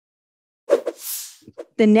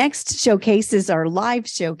The next showcase is our live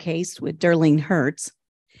showcase with Darlene Hirtz.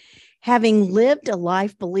 Having lived a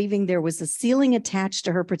life believing there was a ceiling attached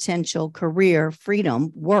to her potential, career,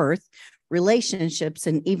 freedom, worth, relationships,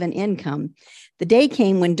 and even income, the day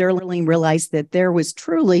came when Darlene realized that there was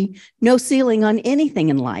truly no ceiling on anything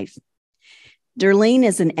in life. Darlene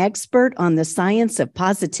is an expert on the science of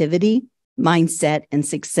positivity, mindset, and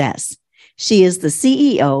success. She is the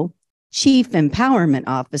CEO, Chief Empowerment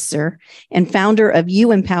Officer, and founder of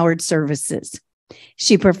You Empowered Services.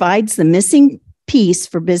 She provides the missing piece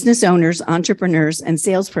for business owners, entrepreneurs, and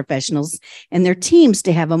sales professionals and their teams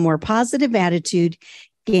to have a more positive attitude,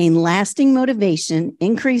 gain lasting motivation,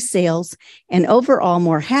 increase sales, and overall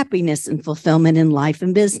more happiness and fulfillment in life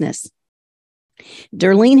and business.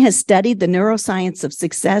 Darlene has studied the neuroscience of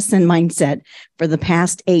success and mindset for the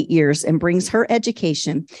past 8 years and brings her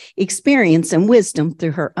education, experience, and wisdom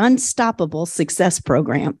through her Unstoppable Success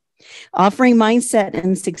program, offering mindset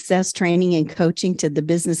and success training and coaching to the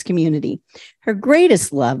business community. Her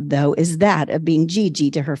greatest love, though, is that of being Gigi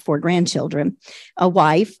to her 4 grandchildren, a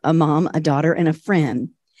wife, a mom, a daughter, and a friend.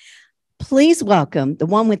 Please welcome the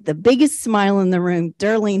one with the biggest smile in the room,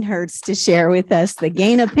 Darlene Hirtz, to share with us the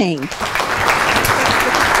gain of pain.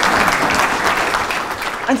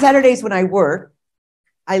 On Saturdays when I work,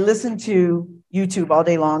 I listen to YouTube all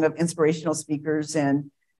day long of inspirational speakers and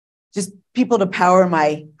just people to power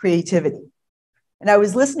my creativity. And I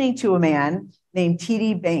was listening to a man named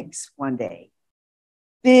T.D. Banks one day.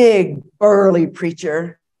 Big, burly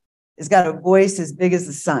preacher. He's got a voice as big as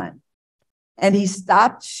the sun. And he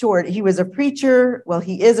stopped short. He was a preacher. Well,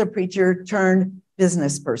 he is a preacher turned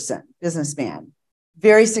businessman,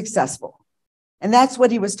 very successful. And that's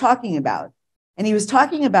what he was talking about. And he was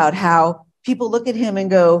talking about how people look at him and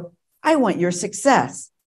go, I want your success.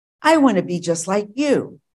 I want to be just like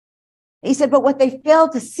you. He said, but what they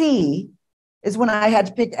failed to see is when I had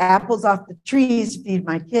to pick apples off the trees to feed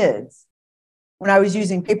my kids, when I was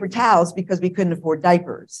using paper towels because we couldn't afford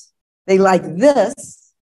diapers. They liked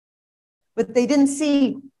this, but they didn't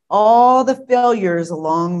see all the failures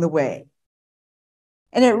along the way.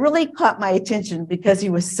 And it really caught my attention because he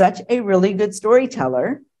was such a really good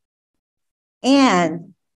storyteller.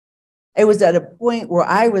 And it was at a point where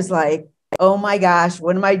I was like, oh my gosh,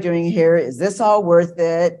 what am I doing here? Is this all worth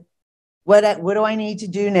it? What do I need to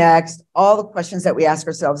do next? All the questions that we ask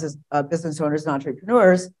ourselves as business owners and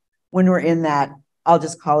entrepreneurs when we're in that, I'll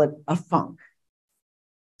just call it a funk.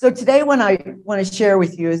 So today, what I want to share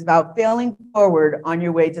with you is about failing forward on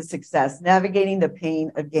your way to success, navigating the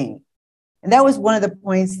pain of gain. And that was one of the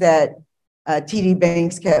points that T.D.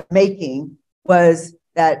 Banks kept making, was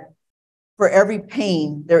that for every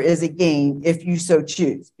pain, there is a gain if you so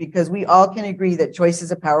choose, because we all can agree that choice is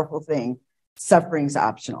a powerful thing. Suffering's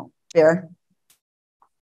optional. Fair?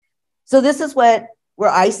 So this is where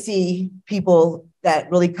I see people that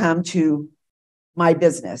really come to my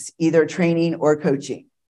business, either training or coaching.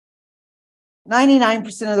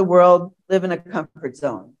 99% of the world live in a comfort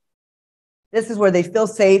zone. This is where they feel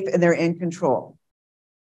safe and they're in control.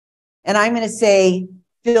 And I'm going to say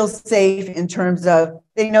feel safe in terms of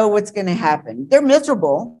they know what's going to happen. They're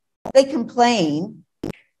miserable. They complain.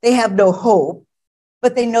 They have no hope,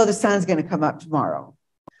 but they know the sun's going to come up tomorrow.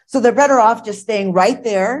 So they're better off just staying right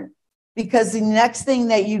there, because the next thing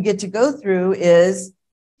that you get to go through is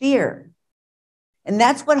fear. And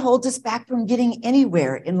that's what holds us back from getting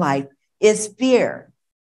anywhere in life is fear.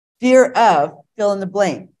 Fear of fill in the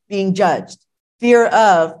blank, being judged. Fear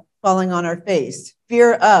of falling on our face.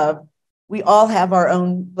 Fear of we all have our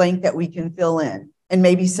own blank that we can fill in, and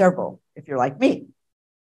maybe several if you're like me.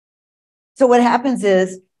 So what happens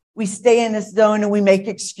is we stay in this zone and we make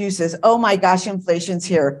excuses. Oh my gosh, inflation's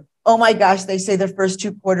here. Oh my gosh, they say the first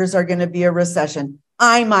 2 quarters are going to be a recession.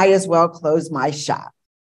 I might as well close my shop.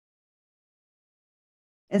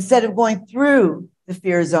 Instead of going through the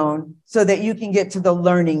fear zone so that you can get to the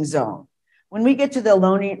learning zone. When we get to the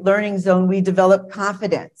learning zone, we develop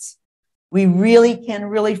confidence. We really can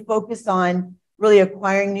focus on really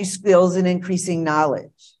acquiring new skills and increasing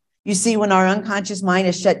knowledge. You see, when our unconscious mind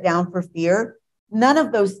is shut down for fear, none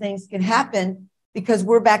of those things can happen because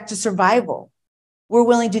we're back to survival. We're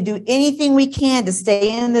willing to do anything we can to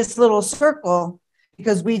stay in this little circle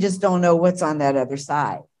because we just don't know what's on that other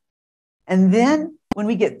side. And then when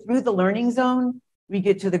we get through the learning zone, we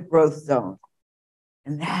get to the growth zone.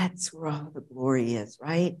 And that's where all the glory is,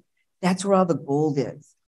 right? That's where all the gold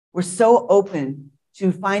is. We're so open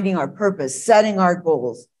to finding our purpose, setting our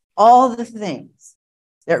goals, all the things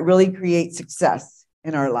that really create success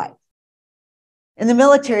in our life. In the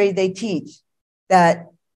military, they teach that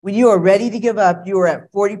when you are ready to give up, you are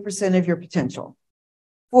at 40% of your potential.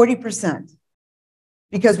 40%.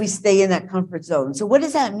 because we stay in that comfort zone. So what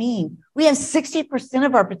does that mean? We have 60%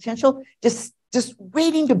 of our potential just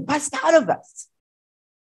waiting to bust out of us.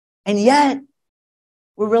 And yet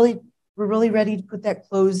we're really ready to put that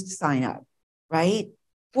closed sign up, right?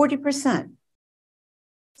 40%.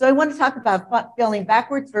 So I want to talk about failing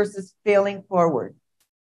backwards versus failing forward.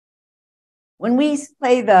 When we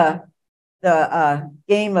play the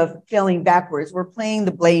game of failing backwards, we're playing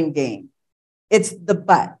the blame game. It's the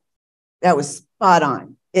but. That was spot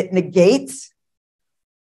on. It negates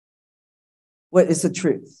what is the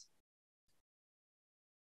truth.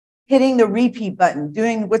 Hitting the repeat button,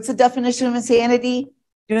 what's the definition of insanity?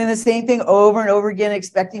 Doing the same thing over and over again,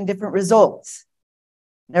 expecting different results.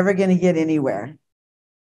 Never going to get anywhere.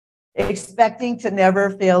 Expecting to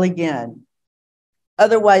never fail again,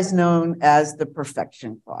 otherwise known as the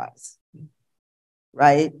perfection clause,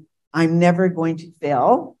 right? I'm never going to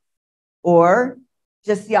fail, or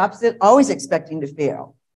just the opposite, always expecting to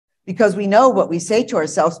fail, because we know what we say to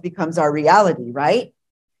ourselves becomes our reality, right?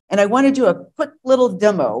 And I want to do a quick little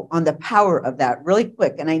demo on the power of that really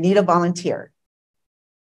quick, and I need a volunteer.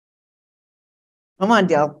 Come on,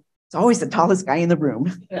 Dale. It's always the tallest guy in the room.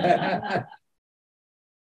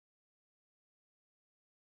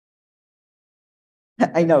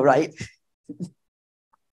 I know, right?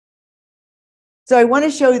 So I want to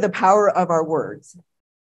show you the power of our words.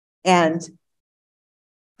 And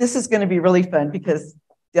this is going to be really fun because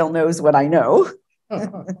Dale knows what I know.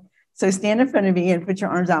 So stand in front of me and put your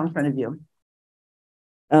arms out in front of you.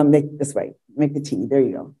 Make it this way. Make the T. There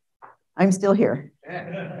you go. I'm still here.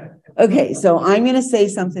 Okay, so I'm going to say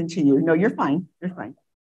something to you. No, you're fine. You're fine.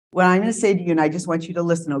 What I'm going to say to you, and I just want you to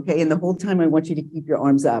listen, okay? And the whole time I want you to keep your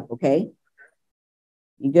arms up, okay?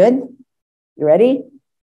 You good? You ready?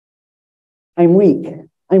 I'm weak.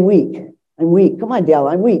 I'm weak. I'm weak. Come on, Dale.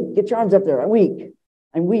 I'm weak. Get your arms up there. I'm weak.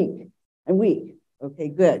 I'm weak. I'm weak. Okay,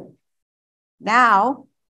 good. Now,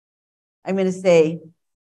 I'm going to say,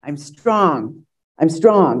 I'm strong. I'm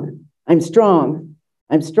strong. I'm strong.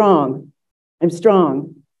 I'm strong. I'm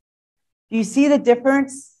strong. Do you see the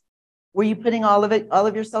difference? Were you putting all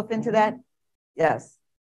of yourself into that? Yes.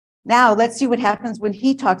 Now, let's see what happens when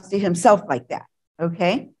he talks to himself like that.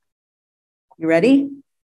 Okay? You ready?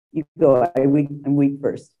 You go. I'm weak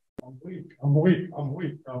first. I'm weak. I'm weak. I'm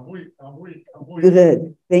weak. I'm weak. I'm weak. I'm weak.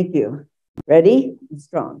 Good. Thank you. Ready? I'm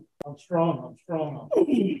strong. I'm strong. I'm strong.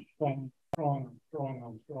 I'm strong. Strong. I'm strong.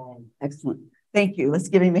 I'm strong. Excellent. Thank you. Let's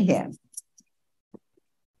give him a hand.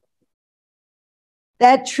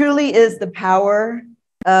 That truly is the power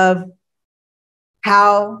of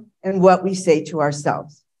how and what we say to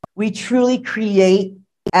ourselves. We truly create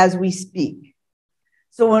as we speak.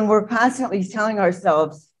 So when we're constantly telling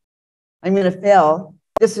ourselves, I'm going to fail,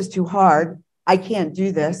 this is too hard, I can't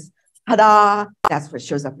do this, ta-da, that's what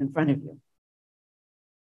shows up in front of you.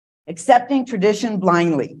 Accepting tradition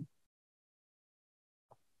blindly.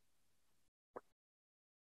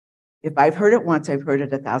 If I've heard it once, I've heard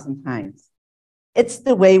it 1,000 times. It's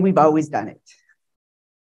the way we've always done it.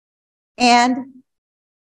 And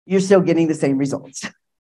you're still getting the same results,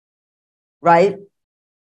 right?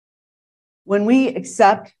 When we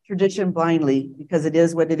accept tradition blindly, because it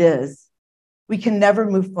is what it is, we can never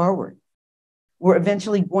move forward. We're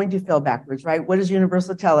eventually going to fail backwards, right? What does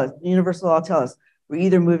universal law tell us? We're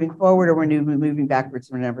either moving forward or we're moving backwards.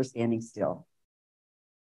 We're never standing still.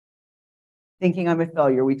 Thinking I'm a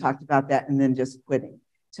failure, we talked about that, and then just quitting.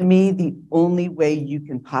 To me, the only way you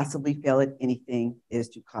can possibly fail at anything is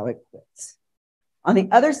to call it quits. On the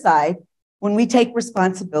other side, when we take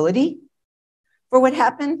responsibility for what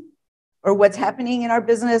happened or what's happening in our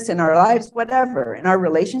business, in our lives, whatever, in our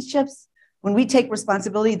relationships, when we take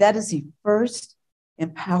responsibility, that is the first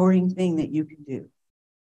empowering thing that you can do.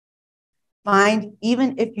 Find,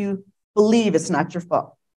 even if you believe it's not your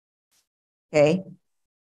fault, okay?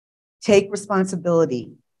 Take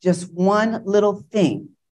responsibility. Just one little thing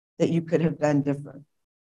that you could have done different.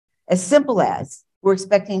 As simple as, we're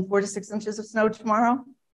expecting 4 to 6 inches of snow tomorrow.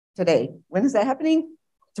 Today. When is that happening?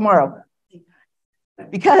 Tomorrow.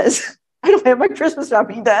 Because I don't have my Christmas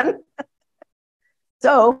shopping done.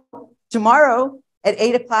 So tomorrow at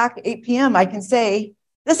 8 o'clock, 8 p.m., I can say,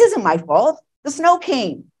 this isn't my fault. The snow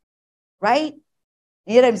came, right?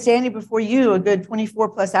 And yet I'm standing before you a good 24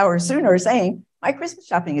 plus hours sooner saying, my Christmas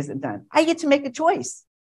shopping isn't done. I get to make a choice.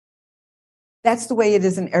 That's the way it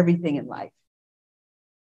is in everything in life.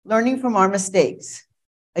 Learning from our mistakes.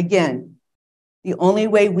 Again, the only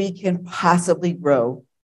way we can possibly grow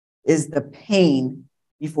is the pain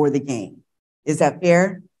before the gain. Is that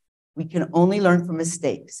fair? We can only learn from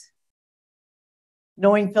mistakes.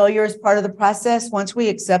 Knowing failure is part of the process. Once we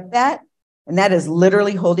accept that, And that is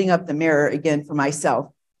literally holding up the mirror again for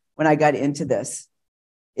myself when I got into this,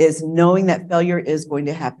 is knowing that failure is going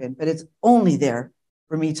to happen, but it's only there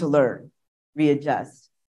for me to learn, readjust,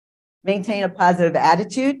 maintain a positive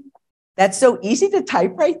attitude. That's so easy to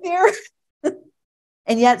type right there.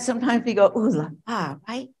 And yet sometimes we go, ooh,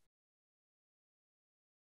 right?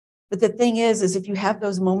 But the thing is if you have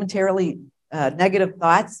those momentarily negative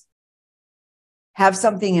thoughts, have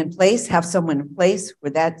something in place, have someone in place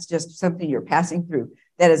where that's just something you're passing through.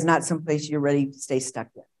 That is not someplace you're ready to stay stuck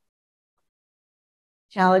in.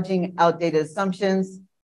 Challenging outdated assumptions.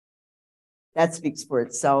 That speaks for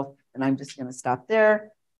itself. And I'm just going to stop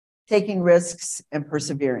there. Taking risks and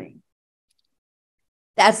persevering.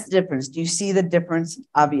 That's the difference. Do you see the difference,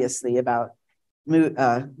 obviously, about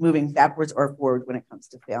moving backwards or forward when it comes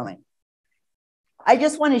to failing? I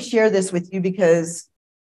just want to share this with you because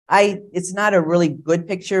it's not a really good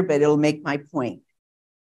picture, but it'll make my point.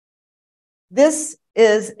 This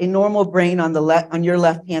is a normal brain on your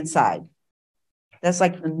left-hand side. That's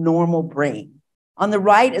like a normal brain. On the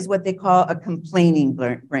right is what they call a complaining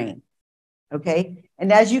brain, okay?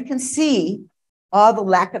 And as you can see, all the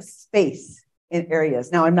lack of space in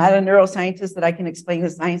areas. Now, I'm not a neuroscientist that I can explain the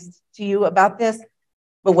science to you about this,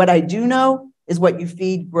 but what I do know is what you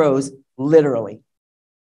feed grows, literally.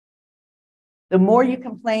 The more you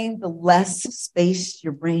complain, the less space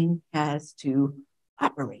your brain has to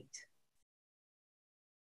operate.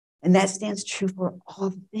 And that stands true for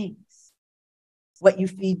all the things. What you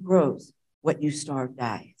feed grows, what you starve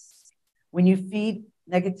dies. When you feed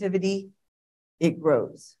negativity, it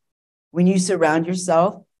grows. When you surround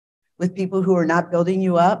yourself with people who are not building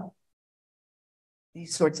you up,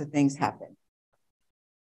 these sorts of things happen.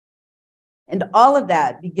 And all of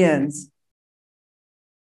that begins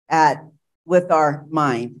with our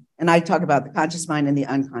mind. And I talk about the conscious mind and the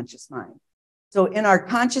unconscious mind. So in our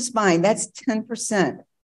conscious mind, that's 10%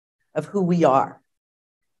 of who we are.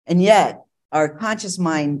 And yet our conscious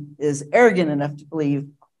mind is arrogant enough to believe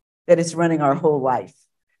that it's running our whole life,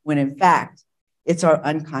 when in fact, it's our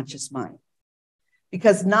unconscious mind.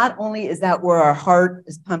 Because not only is that where our heart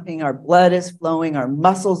is pumping, our blood is flowing, our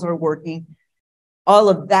muscles are working, all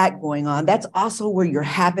of that going on, that's also where your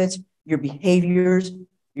habits, your behaviors,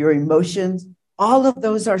 your emotions, all of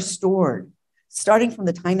those are stored, starting from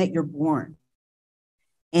the time that you're born.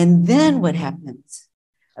 And then what happens?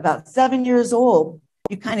 About 7 years old,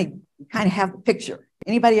 you kind of have the picture.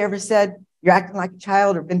 Anybody ever said you're acting like a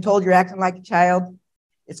child or been told you're acting like a child?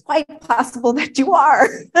 It's quite possible that you are.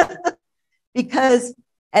 Because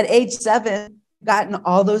at age 7, gotten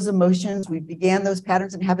all those emotions, we began those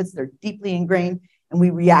patterns and habits, they're deeply ingrained, and we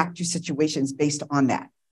react to situations based on that.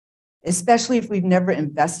 Especially if we've never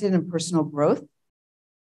invested in personal growth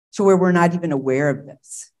to where we're not even aware of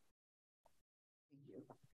this.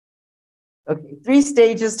 Okay, 3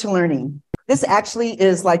 stages to learning. This actually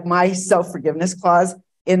is like my self-forgiveness clause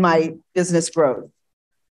in my business growth.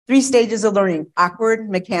 3 stages of learning: awkward,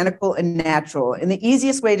 mechanical, and natural. And the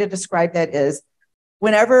easiest way to describe that is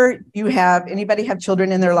whenever anybody have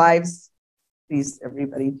children in their lives, please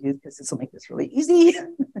everybody do, because this will make this really easy.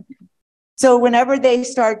 So whenever they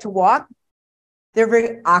start to walk, they're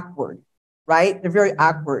very awkward, right? They're very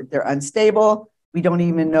awkward. They're unstable. We don't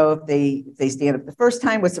even know if they stand up the first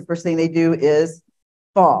time. What's the first thing they do is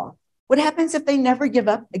fall. What happens if they never get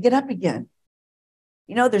up again?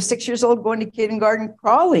 You know, they're 6 years old going to kindergarten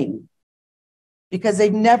crawling because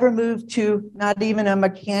they've never moved to not even a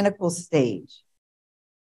mechanical stage.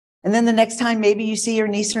 And then the next time maybe you see your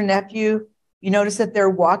niece or nephew, you notice that they're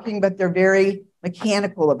walking, but they're very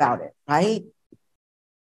mechanical about it, right?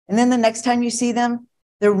 And then the next time you see them,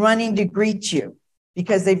 they're running to greet you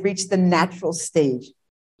because they've reached the natural stage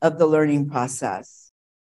of the learning process.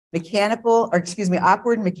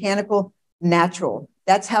 Awkward, mechanical, natural.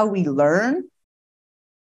 That's how we learn.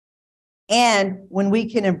 And when we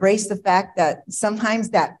can embrace the fact that sometimes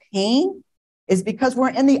that pain is because we're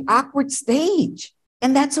in the awkward stage,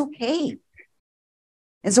 and that's okay.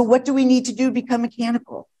 And so what do we need to do? Become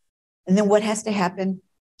mechanical. And then what has to happen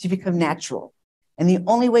to become natural? And the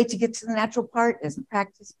only way to get to the natural part is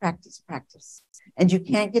practice, practice, practice. And you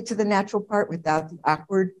can't get to the natural part without the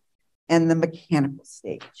awkward and the mechanical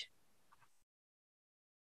stage.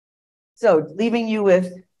 So leaving you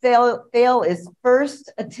with fail is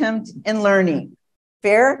first attempt in learning.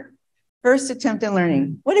 Fair? First attempt in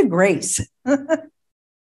learning. What a grace.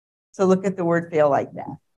 So look at the word fail like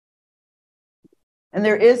that. And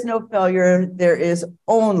there is no failure. There is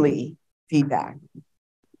only feedback,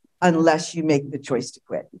 unless you make the choice to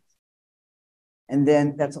quit. And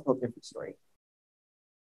then that's a whole different story.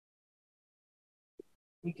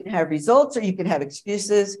 You can have results or you can have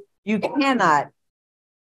excuses. You cannot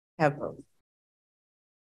have both.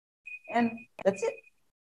 And that's it.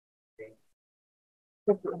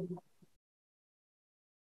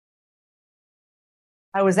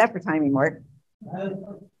 How was that for timing, Mark?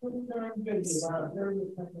 I'll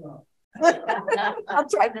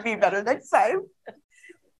try to be better next time.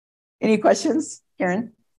 Any questions,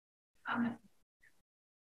 Karen?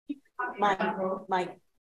 Mike.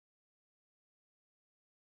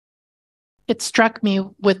 It struck me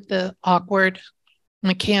with the awkward,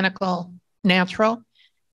 mechanical, natural.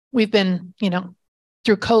 We've been,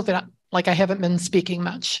 through COVID, like I haven't been speaking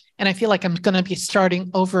much. And I feel like I'm going to be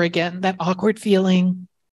starting over again, that awkward feeling,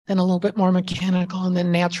 then a little bit more mechanical and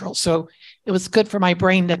then natural. So it was good for my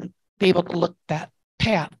brain to be able to look that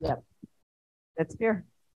path. Yeah, that's fair.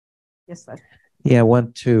 Yes, sir. Yeah, I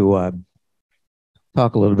want to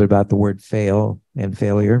talk a little bit about the word fail and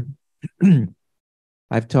failure.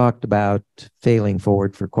 I've talked about failing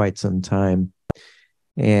forward for quite some time.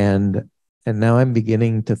 And now I'm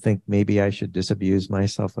beginning to think maybe I should disabuse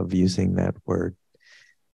myself of using that word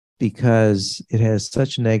because it has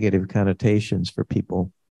such negative connotations for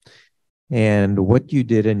people. And what you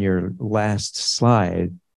did in your last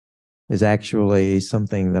slide is actually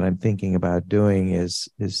something that I'm thinking about doing is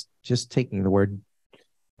just taking the word,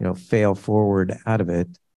 fail forward out of it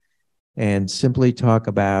and simply talk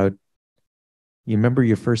about, you remember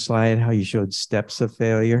your first slide, how you showed steps of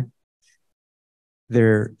failure?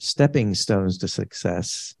 They're stepping stones to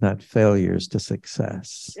success, not failures to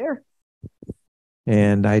success. Sure.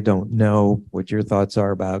 And I don't know what your thoughts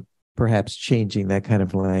are about perhaps changing that kind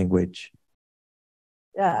of language.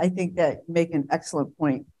 Yeah, I think that you make an excellent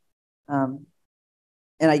point. And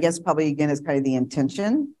I guess probably, again, it's kind of the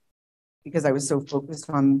intention because I was so focused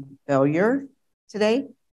on failure today.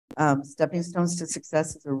 Stepping stones to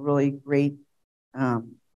success is a really great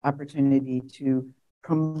opportunity to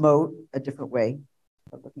promote a different way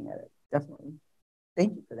of looking at it. Definitely.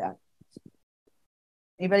 Thank you for that.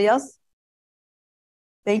 Anybody else?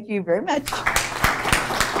 Thank you very much.